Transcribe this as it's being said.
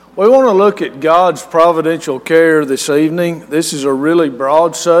We want to look at God's providential care this evening. This is a really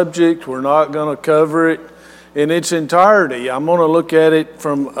broad subject. We're not going to cover it in its entirety. I'm going to look at it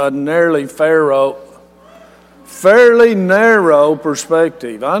from a fairly narrow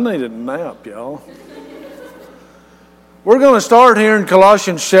perspective. I need a nap, y'all. We're going to start here in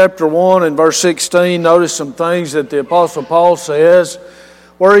Colossians chapter 1 and verse 16. Notice some things that the Apostle Paul says,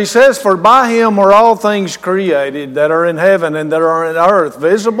 where he says, "For by him were all things created that are in heaven and that are in earth,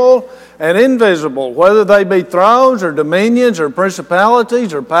 visible and invisible, whether they be thrones or dominions or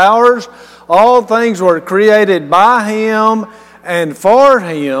principalities or powers. All things were created by him and for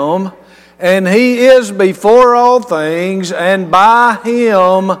him, and he is before all things, and by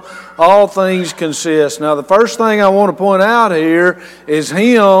him all things consist." Now, the first thing I want to point out here is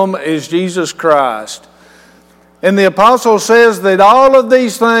him is Jesus Christ. And the apostle says that all of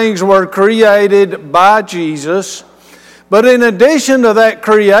these things were created by Jesus. But in addition to that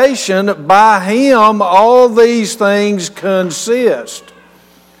creation, by him all these things consist.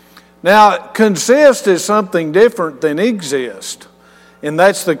 Now, consist is something different than exist. And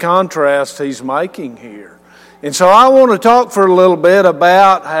that's the contrast he's making here. And so I want to talk for a little bit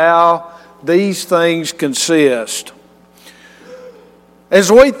about how these things consist.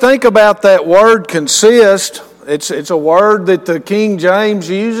 As we think about that word consist, it's a word that the King James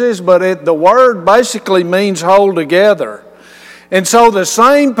uses, but the word basically means hold together. And so the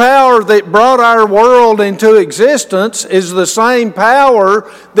same power that brought our world into existence is the same power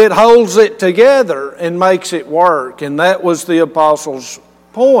that holds it together and makes it work. And that was the apostle's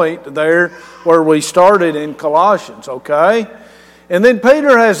point there where we started in Colossians, okay? And then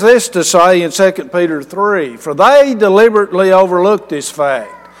Peter has this to say in 2 Peter 3, "For they deliberately overlooked this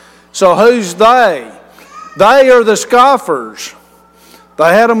fact." So who's they? They are the scoffers.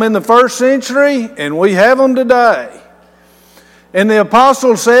 They had them in the first century, and we have them today. And the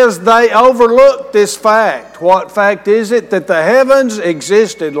apostle says they overlooked this fact. What fact is it? That the heavens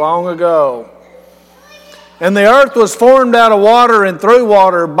existed long ago. And the earth was formed out of water and through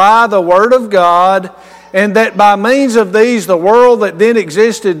water by the word of God, and that by means of these the world that then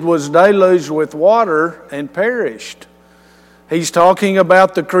existed was deluged with water and perished. He's talking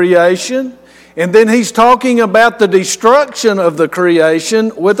about the creation. And then he's talking about the destruction of the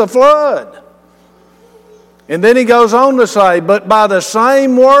creation with a flood. And then he goes on to say, but by the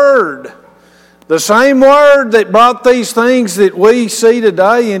same word that brought these things that we see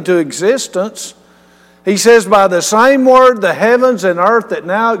today into existence, he says, by the same word, the heavens and earth that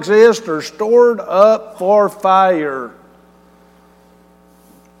now exist are stored up for fire,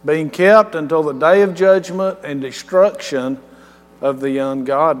 being kept until the day of judgment and destruction of the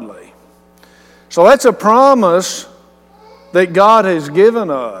ungodly. So that's a promise that God has given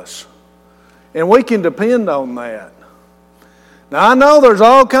us. And we can depend on that. Now, I know there's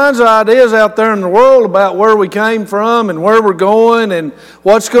all kinds of ideas out there in the world about where we came from and where we're going and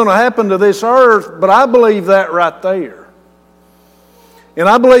what's going to happen to this earth, but I believe that right there. And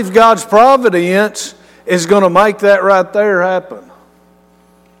I believe God's providence is going to make that right there happen.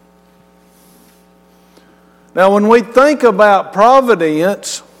 Now, when we think about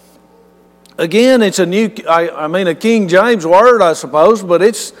providence, again, it's a King James word, I suppose, but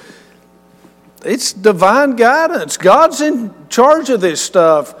it's divine guidance. God's in charge of this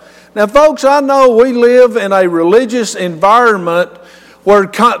stuff. Now, folks, I know we live in a religious environment where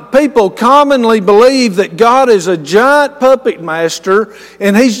people commonly believe that God is a giant puppet master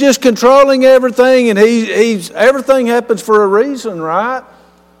and He's just controlling everything, and everything happens for a reason, right?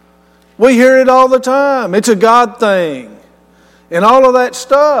 We hear it all the time. It's a God thing and all of that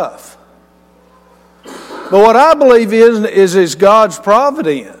stuff. But what I believe is God's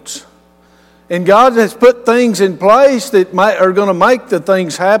providence. And God has put things in place that are going to make the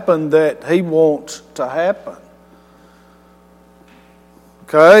things happen that He wants to happen.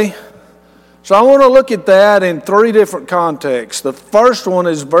 Okay? So I want to look at that in three different contexts. The first one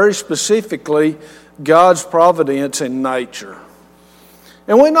is very specifically God's providence in nature.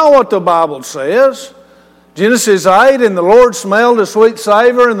 And we know what the Bible says. Genesis 8, and the Lord smelled a sweet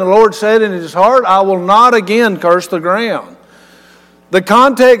savor, and the Lord said in His heart, I will not again curse the ground. The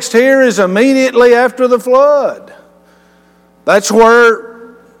context here is immediately after the flood. That's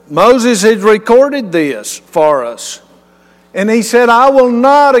where Moses had recorded this for us. And he said, I will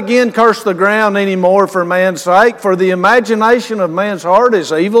not again curse the ground anymore for man's sake, for the imagination of man's heart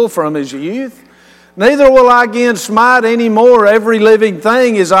is evil from his youth. Neither will I again smite any more every living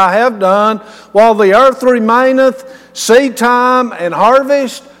thing as I have done, while the earth remaineth, seed time and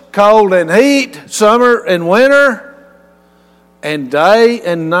harvest, cold and heat, summer and winter, and day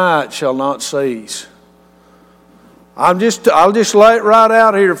and night shall not cease. I'll just lay it right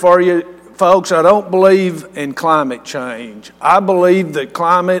out here for you, folks. I don't believe in climate change. I believe that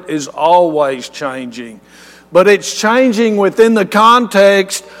climate is always changing. But it's changing within the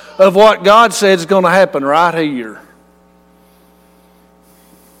context of what God said is going to happen right here.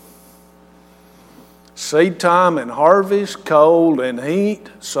 Seed time and harvest, cold and heat,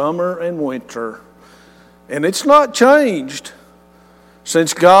 summer and winter. And it's not changed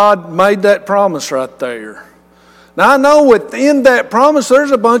since God made that promise right there. Now I know within that promise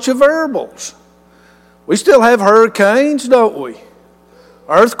there's a bunch of variables. We still have hurricanes, don't we?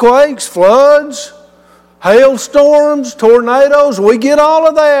 Earthquakes, floods, hailstorms, tornadoes, we get all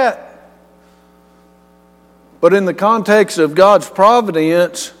of that. But in the context of God's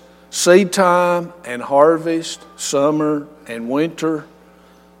providence, seed time and harvest, summer and winter,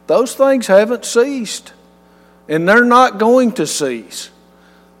 those things haven't ceased. And they're not going to cease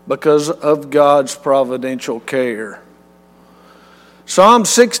because of God's providential care. Psalm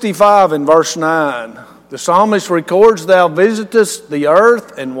 65 in verse 9, the psalmist records, "Thou visitest the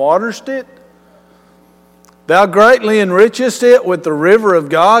earth and waterest it. Thou greatly enrichest it with the river of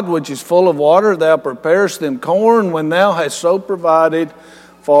God, which is full of water. Thou preparest them corn when thou hast so provided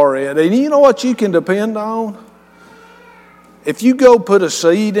for it." And you know what you can depend on? If you go put a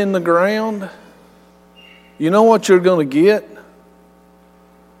seed in the ground, you know what you're going to get?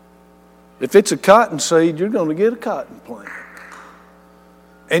 If it's a cotton seed, you're going to get a cotton plant.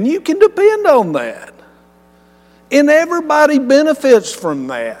 And you can depend on that. And everybody benefits from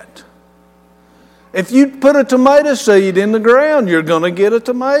that. If you put a tomato seed in the ground, you're going to get a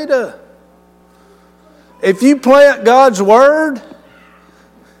tomato. If you plant God's Word,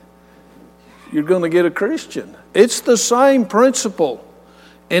 you're going to get a Christian. It's the same principle.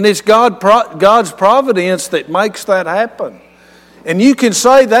 And it's God's providence that makes that happen. And you can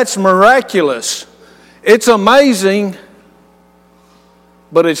say that's miraculous. It's amazing,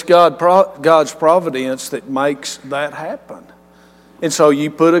 but it's God's providence that makes that happen. And so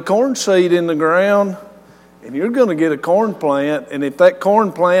you put a corn seed in the ground, and you're going to get a corn plant. And if that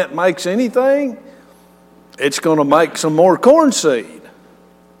corn plant makes anything, it's going to make some more corn seed.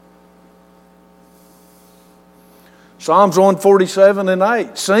 Psalms 147 and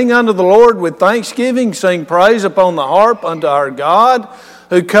 8. "Sing unto the Lord with thanksgiving, sing praise upon the harp unto our God,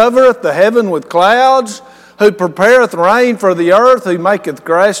 who covereth the heaven with clouds, who prepareth rain for the earth, who maketh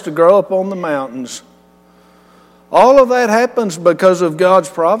grass to grow upon the mountains." All of that happens because of God's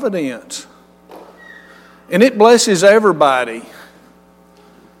providence. And it blesses everybody.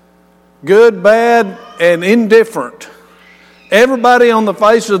 Good, bad, and indifferent. Everybody on the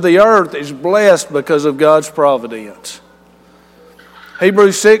face of the earth is blessed because of God's providence.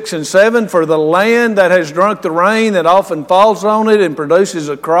 Hebrews 6 and 7, "For the land that has drunk the rain that often falls on it and produces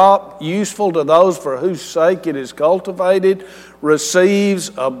a crop useful to those for whose sake it is cultivated,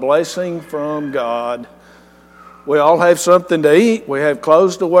 receives a blessing from God." We all have something to eat. We have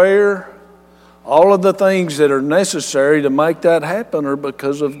clothes to wear. All of the things that are necessary to make that happen are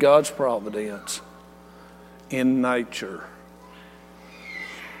because of God's providence in nature.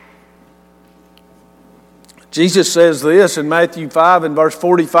 Jesus says this in Matthew 5 and verse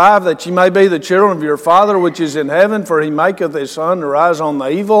 45, "That ye may be the children of your Father which is in heaven, for he maketh his sun to rise on the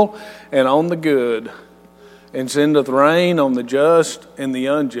evil and on the good, and sendeth rain on the just and the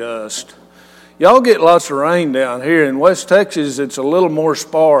unjust." Y'all get lots of rain down here. In West Texas, it's a little more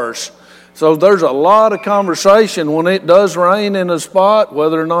sparse. So there's a lot of conversation when it does rain in a spot,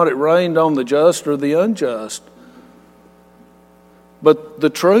 whether or not it rained on the just or the unjust. But the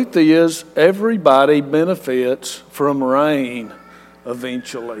truth is, everybody benefits from rain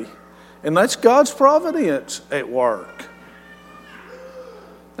eventually. And that's God's providence at work.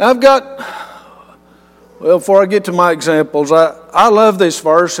 Now before I get to my examples, I love this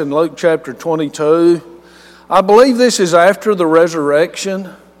verse in Luke chapter 22. I believe this is after the resurrection.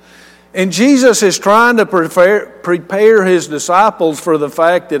 And Jesus is trying to prepare his disciples for the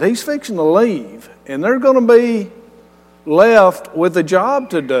fact that he's fixing to leave. And they're going to be left with a job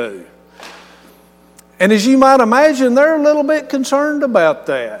to do. And as you might imagine, they're a little bit concerned about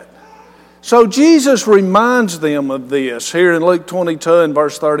that. So Jesus reminds them of this here in Luke 22 and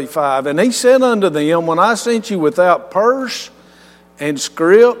verse 35. "And he said unto them, When I sent you without purse and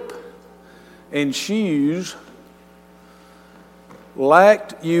scrip and shoes,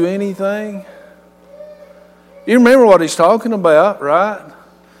 lacked you anything?" You remember what he's talking about, right?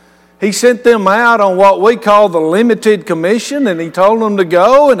 He sent them out on what we call the limited commission, and he told them to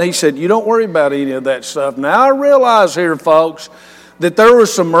go, and he said, "You don't worry about any of that stuff." Now I realize here, folks, that there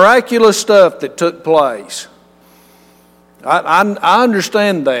was some miraculous stuff that took place. I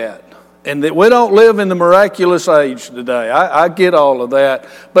understand that. And that we don't live in the miraculous age today. I get all of that.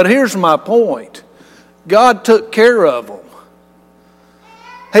 But here's my point. God took care of them.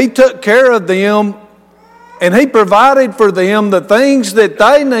 He took care of them, and He provided for them the things that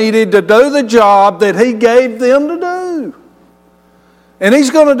they needed to do the job that He gave them to do. And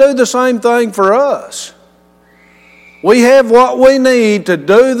He's going to do the same thing for us. We have what we need to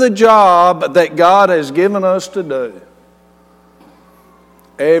do the job that God has given us to do.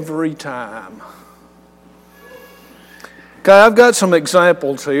 Every time. Okay, I've got some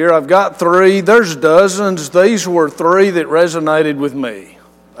examples here. I've got 3. There's dozens. These were 3 that resonated with me.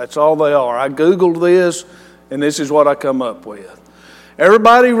 That's all they are. I Googled this, and this is what I come up with.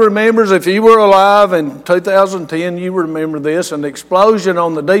 Everybody remembers, if you were alive in 2010, you remember this, an explosion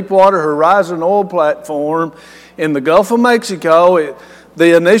on the Deepwater Horizon oil platform in the Gulf of Mexico.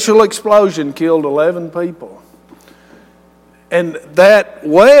 The initial explosion killed 11 people. And that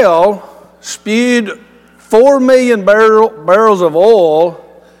well spewed 4 million barrels of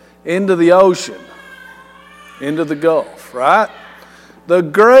oil into the ocean, into the Gulf, right? The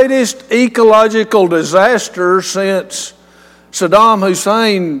greatest ecological disaster since Saddam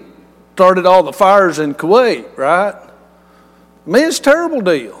Hussein started all the fires in Kuwait, right? I mean, it's a terrible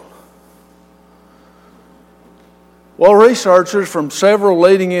deal. Well, researchers from several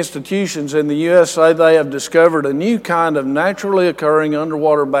leading institutions in the U.S. say they have discovered a new kind of naturally occurring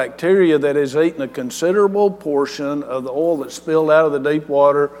underwater bacteria that has eaten a considerable portion of the oil that spilled out of the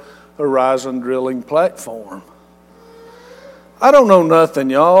Deepwater Horizon drilling platform. I don't know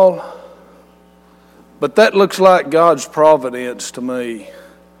nothing, y'all, but that looks like God's providence to me.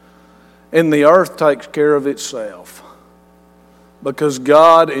 And the earth takes care of itself because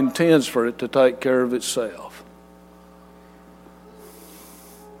God intends for it to take care of itself.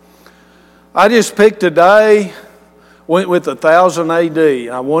 I just picked a day, went with 1000 AD.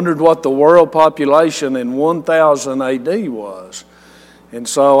 I wondered what the world population in 1000 AD was. And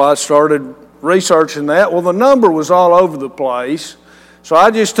so I started researching that. Well, the number was all over the place. So I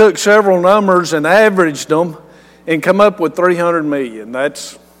just took several numbers and averaged them and come up with 300 million.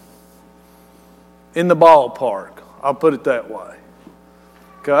 That's in the ballpark. I'll put it that way.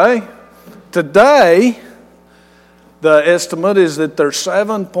 Okay? Today, the estimate is that there's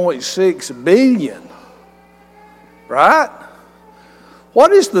 7.6 billion, right?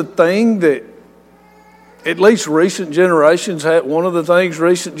 What is the thing that at least recent generations have, one of the things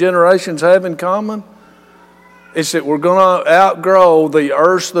recent generations have in common is that we're going to outgrow the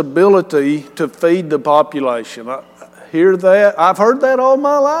Earth's ability to feed the population. I hear that. I've heard that all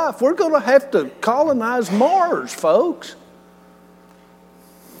my life. We're going to have to colonize Mars, folks.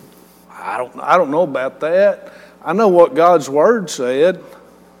 I don't know about that. I know what God's Word said.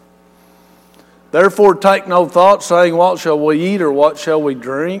 Therefore, take no thought, saying, what shall we eat, or what shall we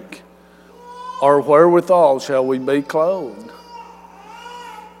drink, or wherewithal shall we be clothed?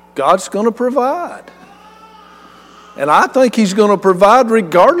 God's going to provide. And I think He's going to provide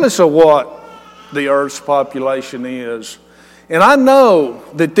regardless of what the earth's population is. And I know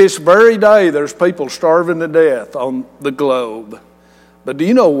that this very day there's people starving to death on the globe. But do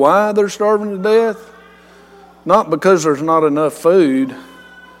you know why they're starving to death? Not because there's not enough food.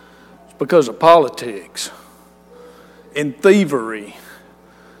 It's because of politics and thievery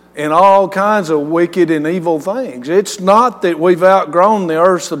and all kinds of wicked and evil things. It's not that we've outgrown the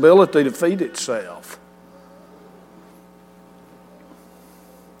earth's ability to feed itself.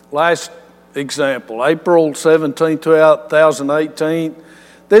 Last example, April 17, 2018.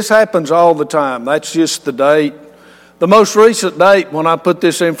 This happens all the time. That's just the date. The most recent date when I put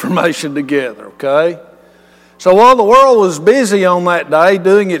this information together, okay? So while the world was busy on that day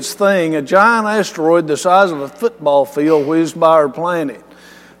doing its thing, a giant asteroid the size of a football field whizzed by our planet.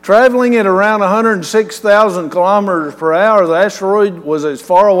 Traveling at around 106,000 kilometers per hour, the asteroid was as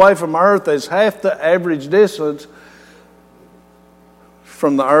far away from Earth as half the average distance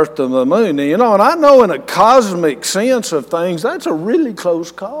from the Earth to the moon. You know, and I know in a cosmic sense of things, that's a really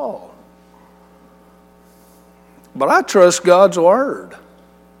close call. But I trust God's Word.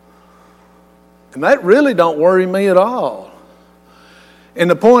 And that really don't worry me at all. And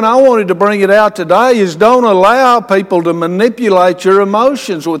the point I wanted to bring it out today is don't allow people to manipulate your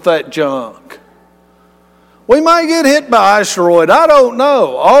emotions with that junk. We may get hit by an asteroid. I don't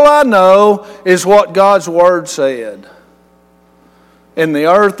know. All I know is what God's Word said. And the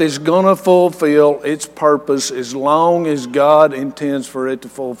earth is going to fulfill its purpose as long as God intends for it to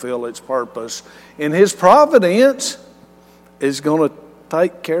fulfill its purpose. And His providence is going to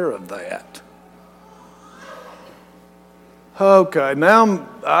take care of that. Okay,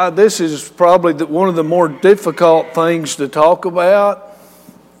 now this is probably one of the more difficult things to talk about.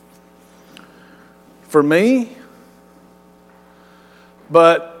 for me.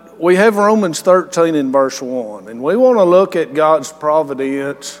 But we have Romans 13 in verse 1, and we want to look at God's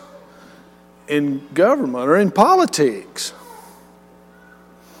providence in government or in politics.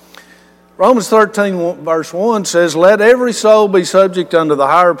 Romans 13 verse 1 says, "Let every soul be subject unto the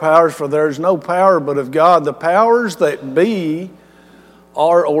higher powers, for there is no power but of God. The powers that be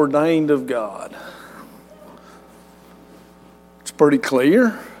are ordained of God." It's pretty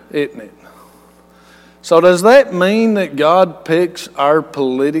clear, isn't it? So does that mean that God picks our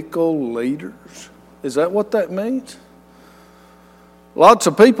political leaders? Is that what that means? Lots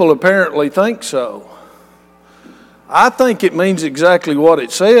of people apparently think so. I think it means exactly what it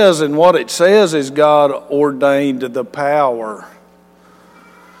says, and what it says is God ordained the power.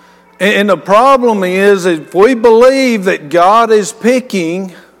 And the problem is, if we believe that God is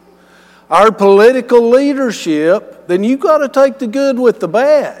picking our political leadership, then you've got to take the good with the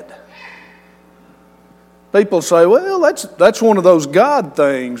bad. People say, well, that's one of those God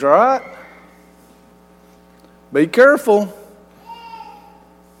things, right? Be careful.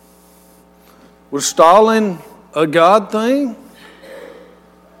 Was Stalin a God thing?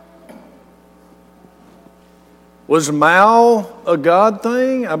 Was Mao a God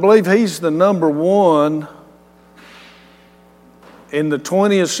thing? I believe he's the number one. In the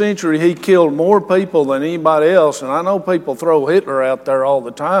 20th century, he killed more people than anybody else. And I know people throw Hitler out there all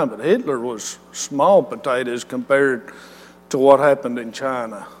the time, but Hitler was small potatoes compared to what happened in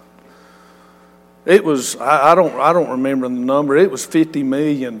China. It was, I don't remember the number, it was 50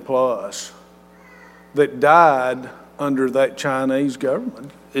 million plus that died under that Chinese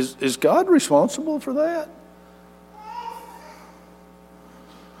government. Is God responsible for that?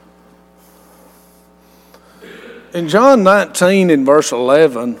 In John 19 in verse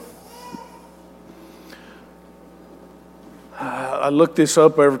 11, I look this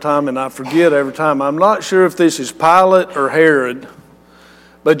up every time and I forget every time. I'm not sure if this is Pilate or Herod,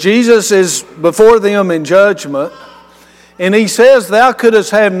 but Jesus is before them in judgment, and he says, "Thou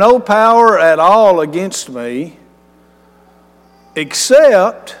couldst have no power at all against me,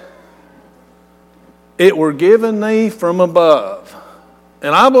 except it were given thee from above."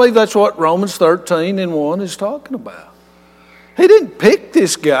 And I believe that's what Romans 13 and 1 is talking about. He didn't pick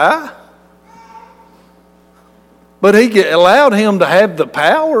this guy, but he allowed him to have the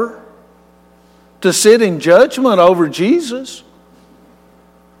power to sit in judgment over Jesus.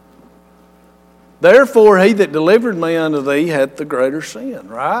 "Therefore, he that delivered me unto thee hath the greater sin,"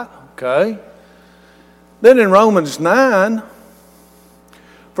 right? Okay. Then in Romans 9,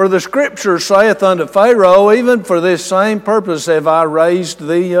 "For the scripture saith unto Pharaoh, even for this same purpose have I raised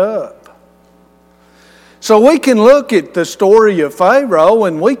thee up." So we can look at the story of Pharaoh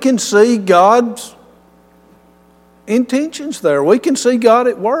and we can see God's intentions there. We can see God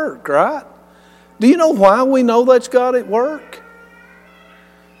at work, right? Do you know why we know that's God at work?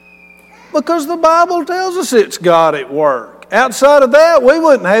 Because the Bible tells us it's God at work. Outside of that, we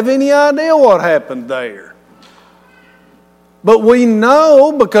wouldn't have any idea what happened there. But we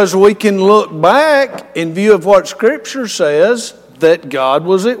know, because we can look back in view of what Scripture says, that God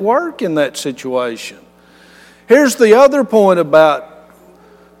was at work in that situation. Here's the other point about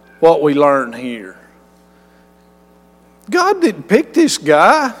what we learn here. God didn't pick this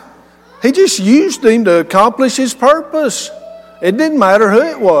guy. He just used him to accomplish his purpose. It didn't matter who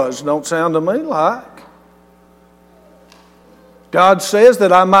it was. Don't sound to me like. God says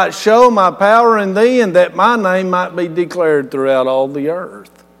that I might show my power in thee, and that my name might be declared throughout all the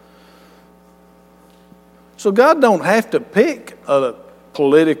earth. So God don't have to pick a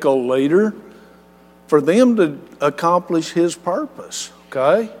political leader for them to accomplish his purpose,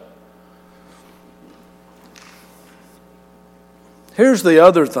 okay? Here's the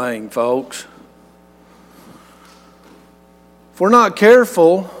other thing, folks. If we're not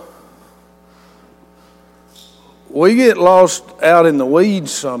careful, we get lost out in the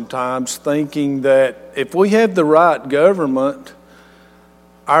weeds sometimes thinking that if we have the right government,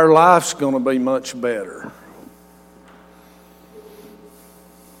 our life's going to be much better.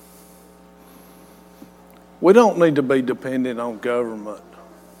 We don't need to be dependent on government.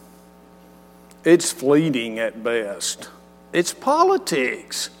 It's fleeting at best. It's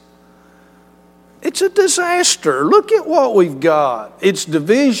politics. It's a disaster. Look at what we've got. It's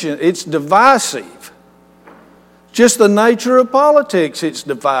division. It's divisive. Just the nature of politics, it's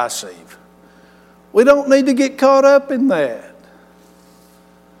divisive. We don't need to get caught up in that.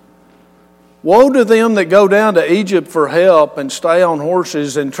 Woe to them that go down to Egypt for help and stay on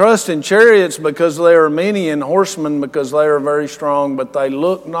horses and trust in chariots because they are many and horsemen because they are very strong, but they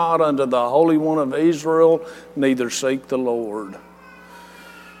look not unto the Holy One of Israel, neither seek the Lord.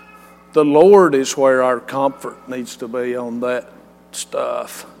 The Lord is where our comfort needs to be on that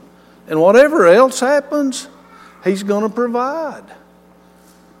stuff. And whatever else happens, He's going to provide.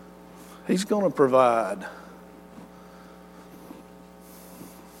 He's going to provide.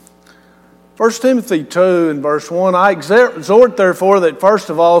 1 Timothy 2 and verse 1, I exhort therefore that first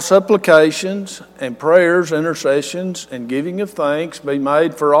of all supplications and prayers, intercessions, and giving of thanks be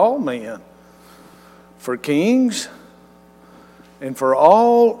made for all men, for kings, and for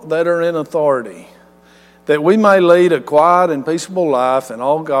all that are in authority, that we may lead a quiet and peaceable life in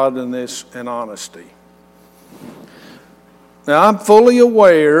all godliness and honesty. Now, I'm fully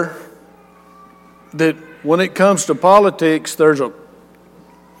aware that when it comes to politics, there's a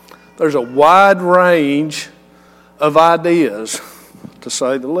wide range of ideas, to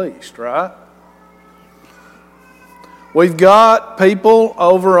say the least, right? We've got people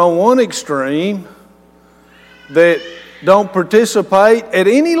over on one extreme that don't participate at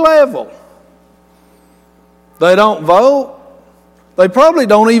any level. They don't vote. They probably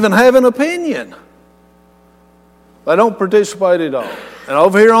don't even have an opinion. They don't participate at all. And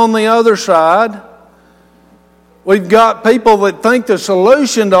over here on the other side, we've got people that think the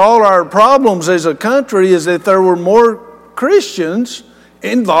solution to all our problems as a country is that there were more Christians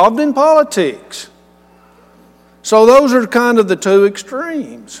involved in politics. So those are kind of the two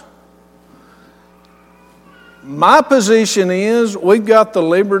extremes. My position is we've got the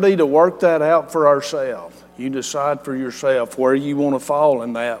liberty to work that out for ourselves. You decide for yourself where you want to fall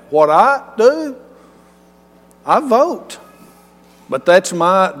in that. What I do, I vote. But that's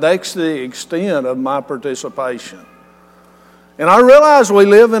the extent of my participation. And I realize we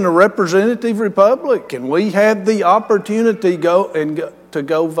live in a representative republic and we have the opportunity to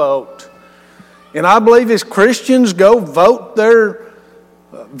go vote. And I believe as Christians go vote their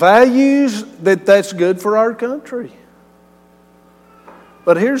values, that's good for our country.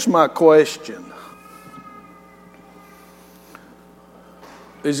 But here's my question.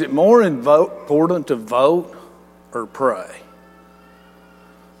 Is it more important to vote or pray?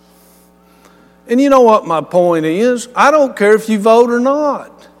 And you know what my point is? I don't care if you vote or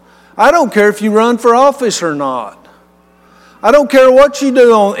not. I don't care if you run for office or not. I don't care what you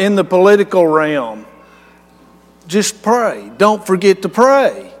do in the political realm. Just pray. Don't forget to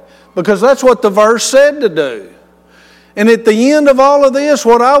pray. Because that's what the verse said to do. And at the end of all of this,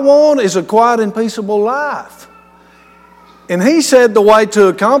 what I want is a quiet and peaceable life. And he said the way to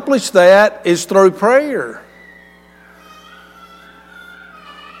accomplish that is through prayer.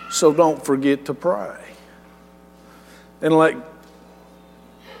 So don't forget to pray. And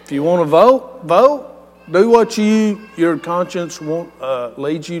if you want to vote, vote. Do what your conscience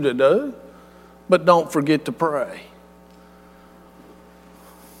leads you to do. But don't forget to pray.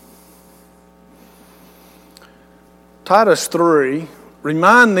 Titus 3,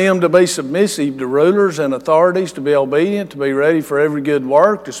 remind them to be submissive to rulers and authorities, to be obedient, to be ready for every good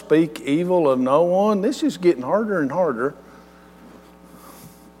work, to speak evil of no one. This is getting harder and harder.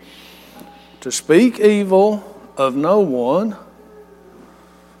 To speak evil of no one,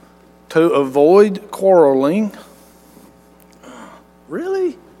 to avoid quarreling.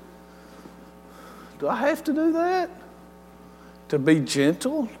 Really? Do I have to do that? To be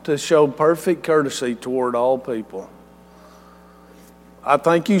gentle, to show perfect courtesy toward all people. I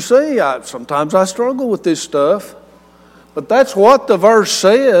think you see, sometimes I struggle with this stuff, but that's what the verse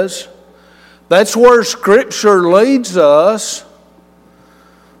says. That's where Scripture leads us.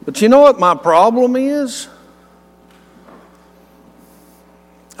 But you know what my problem is?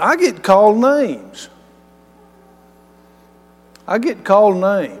 I get called names. I get called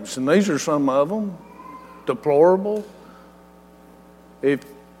names, and these are some of them. Deplorable. If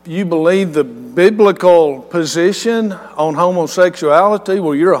you believe the biblical position on homosexuality,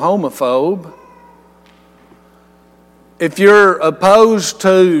 well, you're a homophobe. If you're opposed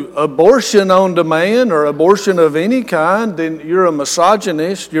to abortion on demand or abortion of any kind, then you're a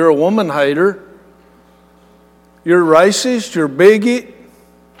misogynist, you're a woman hater, you're racist, you're a bigot,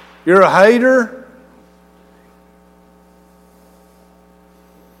 you're a hater.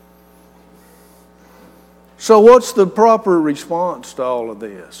 So what's the proper response to all of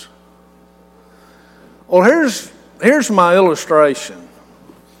this? Well, here's my illustration.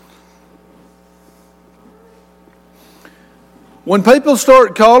 When people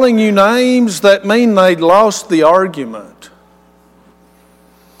start calling you names, that means they'd lost the argument.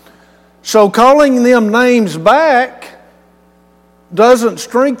 So calling them names back doesn't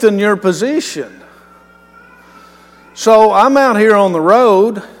strengthen your position. So I'm out here on the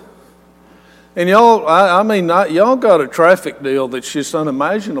road, and y'all got a traffic deal that's just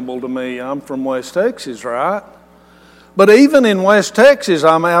unimaginable to me. I'm from West Texas, right? But even in West Texas,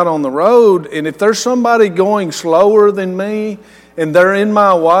 I'm out on the road, and if there's somebody going slower than me and they're in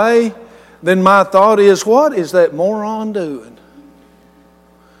my way, then my thought is, what is that moron doing?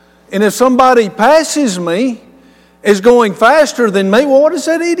 And if somebody passes me, is going faster than me, well, what is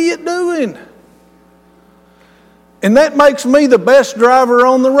that idiot doing? And that makes me the best driver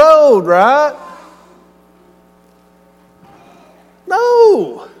on the road, right?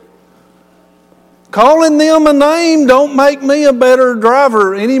 No. Calling them a name don't make me a better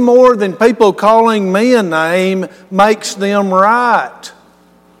driver any more than people calling me a name makes them right.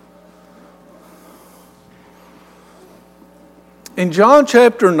 In John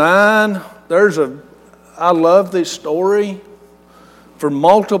chapter 9, I love this story for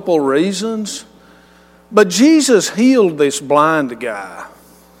multiple reasons, but Jesus healed this blind guy.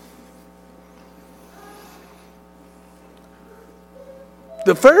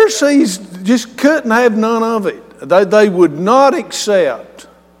 The Pharisees just couldn't have none of it. They would not accept.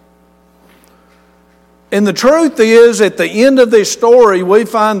 And the truth is, at the end of this story, we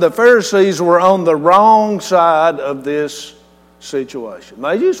find the Pharisees were on the wrong side of this situation.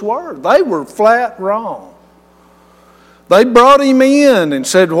 They just were. They were flat wrong. They brought him in and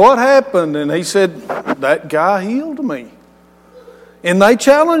said, what happened? And he said, that guy healed me. And they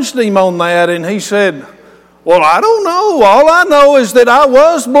challenged him on that, and he said, well, I don't know. All I know is that I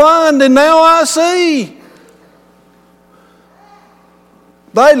was blind and now I see.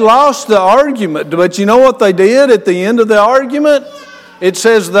 They lost the argument, but you know what they did at the end of the argument? It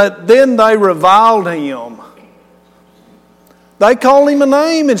says that then they reviled him. They called him a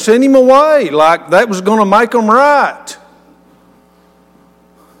name and sent him away like that was going to make them right.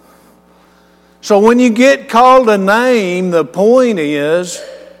 So when you get called a name, the point is,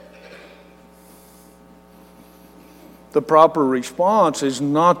 the proper response is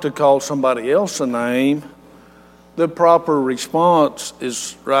not to call somebody else a name. The proper response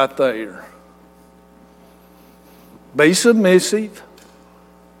is right there. Be submissive.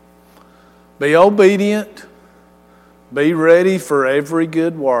 Be obedient. Be ready for every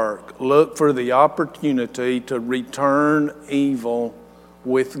good work. Look for the opportunity to return evil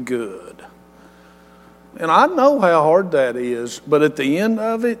with good. And I know how hard that is, but at the end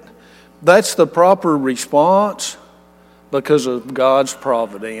of it, that's the proper response. Because of God's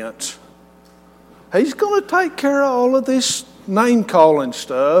providence. He's going to take care of all of this name-calling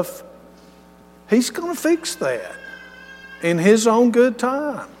stuff. He's going to fix that in His own good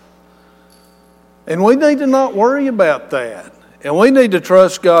time. And we need to not worry about that. And we need to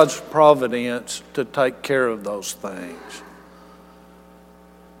trust God's providence to take care of those things.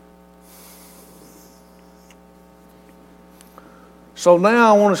 So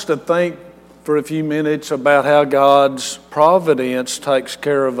now I want us to think for a few minutes about how God's providence takes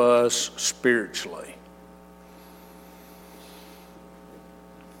care of us spiritually.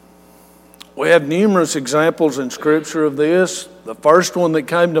 We have numerous examples in Scripture of this. The first one that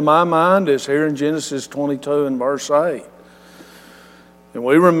came to my mind is here in Genesis 22 and verse 8. And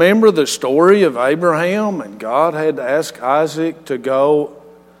we remember the story of Abraham, and God had to ask Isaac to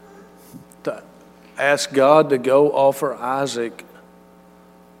ask God to go offer Isaac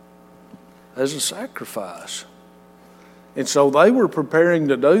as a sacrifice. And so they were preparing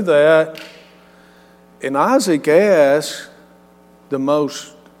to do that. And Isaac asked the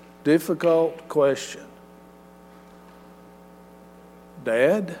most difficult question.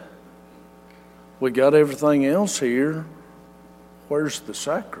 Dad, we got everything else here. Where's the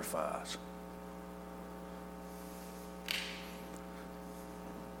sacrifice?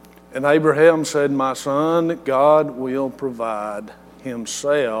 And Abraham said, my son, God will provide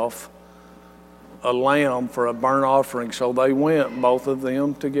Himself a lamb for a burnt offering. So they went, both of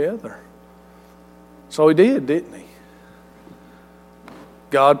them together. So He did, didn't He?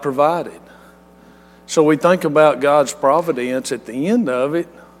 God provided. So we think about God's providence at the end of it.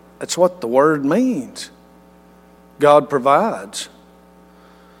 That's what the word means. God provides.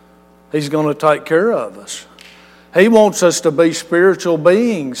 He's going to take care of us. He wants us to be spiritual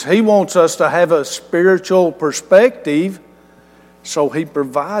beings. He wants us to have a spiritual perspective, so He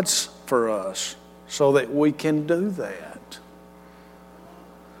provides for us so that we can do that.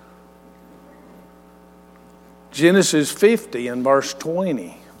 Genesis 50 and verse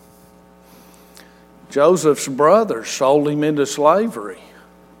 20. Joseph's brothers sold him into slavery.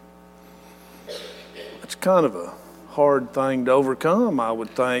 It's kind of a hard thing to overcome, I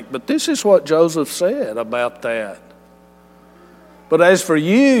would think. But this is what Joseph said about that. But as for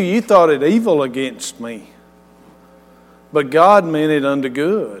you, you thought it evil against me. But God meant it unto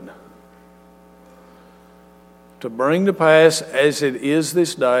good, to bring to pass as it is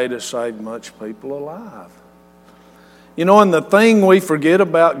this day to save much people alive. You know, and the thing we forget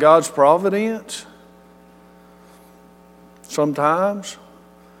about God's providence, sometimes,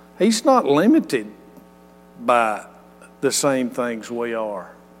 He's not limited by the same things we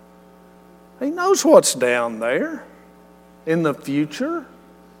are. He knows what's down there in the future.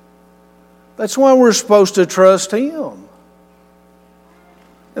 That's why we're supposed to trust Him.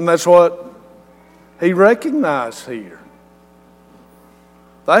 And that's what He recognized here.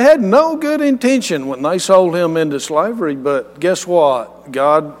 They had no good intention when they sold Him into slavery, but guess what?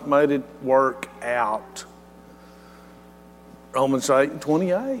 God made it work out. Romans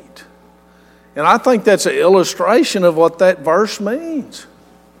 8:28. And I think that's an illustration of what that verse means.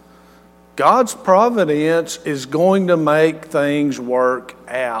 God's providence is going to make things work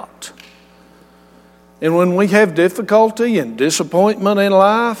out. And when we have difficulty and disappointment in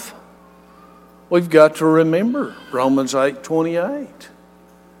life, we've got to remember Romans 8:28.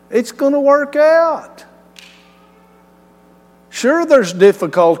 It's going to work out. Sure, there's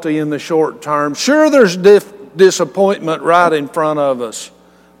difficulty in the short term. Sure, there's disappointment right in front of us.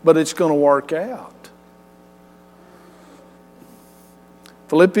 But it's going to work out.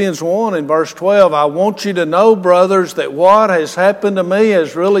 Philippians 1 and verse 12, I want you to know, brothers, that what has happened to me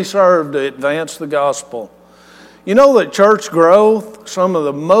has really served to advance the gospel. You know that church growth, some of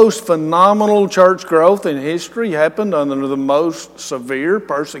the most phenomenal church growth in history happened under the most severe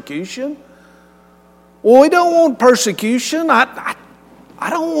persecution? Well, we don't want persecution. I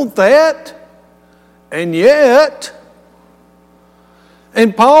don't want that. And yet,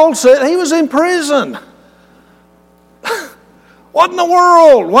 and Paul said he was in prison. What in the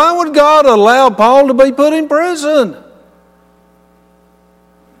world? Why would God allow Paul to be put in prison?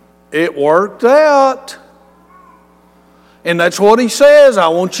 It worked out. And that's what he says. I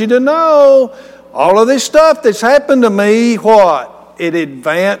want you to know, all of this stuff that's happened to me, what? It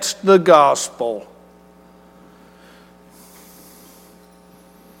advanced the gospel.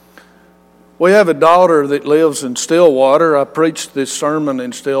 We have a daughter that lives in Stillwater. I preached this sermon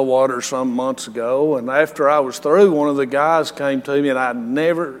in Stillwater some months ago, and after I was through, one of the guys came to me, and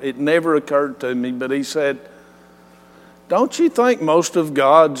it never occurred to me, but he said, don't you think most of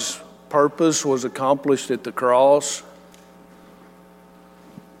God's purpose was accomplished at the cross?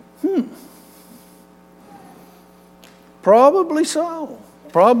 Probably so.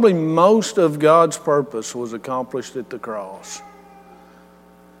 Probably most of God's purpose was accomplished at the cross.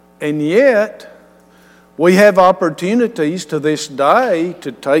 And yet, we have opportunities to this day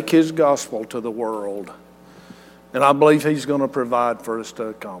to take His gospel to the world. And I believe He's going to provide for us to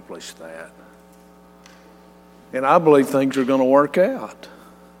accomplish that. And I believe things are going to work out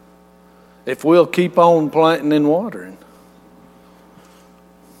if we'll keep on planting and watering.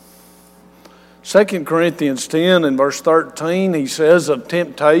 2 Corinthians 10 and verse 13, he says of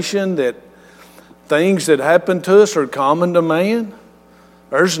temptation that things that happen to us are common to man.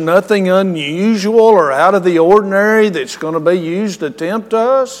 There's nothing unusual or out of the ordinary that's going to be used to tempt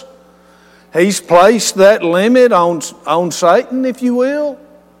us. He's placed that limit on Satan, if you will.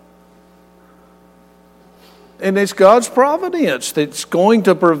 And it's God's providence that's going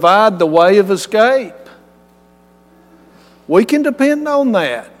to provide the way of escape. We can depend on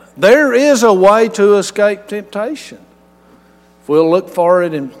that. There is a way to escape temptation. If we'll look for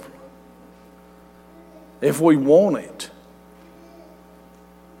it and if we want it.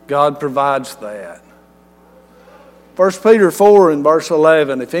 God provides that. 1 Peter 4 and verse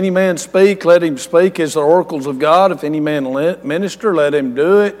 11, if any man speak, let him speak as the oracles of God. If any man minister, let him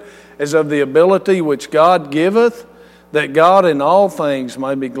do it as of the ability which God giveth, that God in all things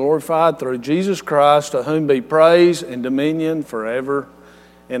may be glorified through Jesus Christ, to whom be praise and dominion forever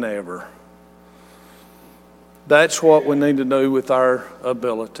and ever. That's what we need to do with our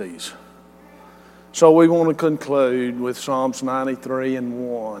abilities. So we want to conclude with Psalms 93 and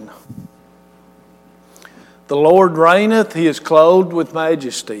 1. The Lord reigneth, He is clothed with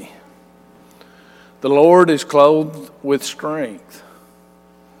majesty. The Lord is clothed with strength.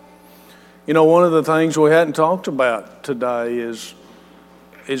 You know, one of the things we hadn't talked about today is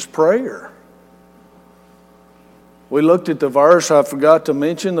prayer. We looked at the verse. I forgot to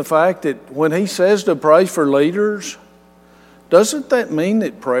mention the fact that when He says to pray for leaders, doesn't that mean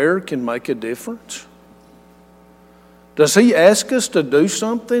that prayer can make a difference? Does He ask us to do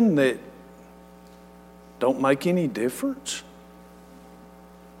something that don't make any difference?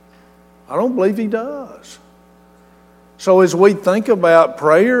 I don't believe He does. So as we think about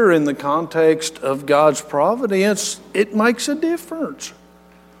prayer in the context of God's providence, it makes a difference.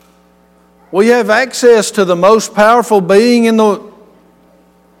 We have access to the most powerful being in the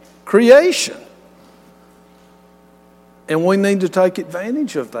creation. And we need to take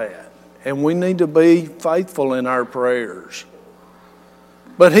advantage of that. and we need to be faithful in our prayers.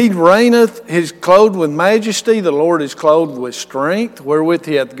 But he reigneth, he is clothed with majesty, the Lord is clothed with strength, wherewith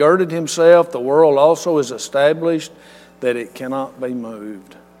he hath girded himself, the world also is established, that it cannot be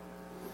moved.